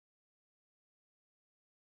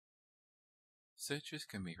Searches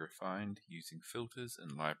can be refined using filters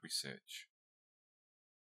in library search.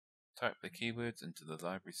 Type the keywords into the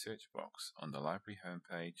library search box on the library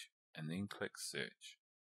homepage and then click Search.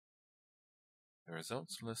 The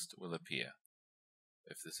results list will appear.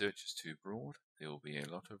 If the search is too broad, there will be a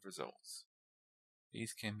lot of results.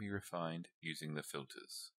 These can be refined using the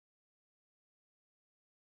filters.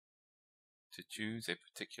 To choose a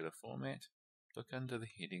particular format, look under the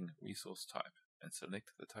heading Resource Type and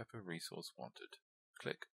select the type of resource wanted.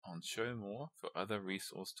 Click on Show More for other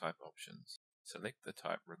resource type options. Select the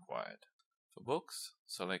type required. For books,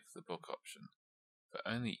 select the book option. For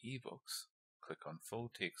only ebooks, click on Full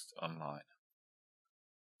Text Online.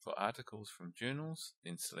 For articles from journals,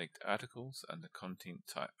 then select Articles under Content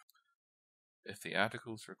Type. If the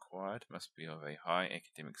articles required must be of a high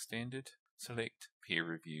academic standard, select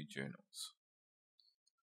Peer-reviewed journals.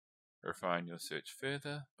 Refine your search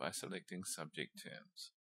further by selecting Subject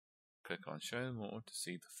Terms. Click on Show More to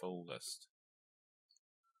see the full list.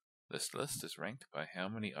 This list is ranked by how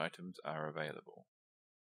many items are available.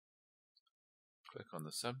 Click on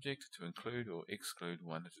the subject to include or exclude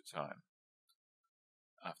one at a time.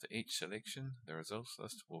 After each selection, the results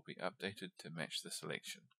list will be updated to match the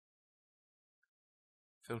selection.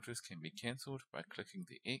 Filters can be cancelled by clicking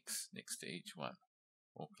the X next to each one,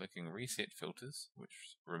 or clicking Reset Filters,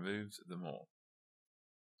 which removes them all.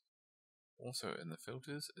 Also in the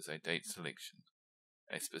filters is a date selection.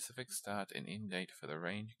 A specific start and end date for the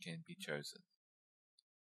range can be chosen.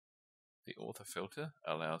 The author filter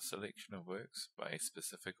allows selection of works by a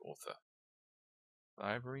specific author.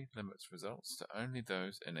 Library limits results to only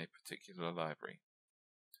those in a particular library.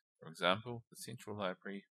 For example, the Central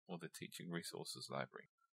Library or the Teaching Resources Library.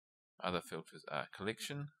 Other filters are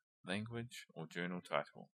collection, language, or journal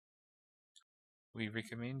title. We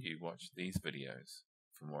recommend you watch these videos.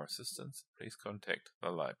 For more assistance, please contact the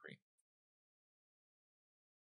library.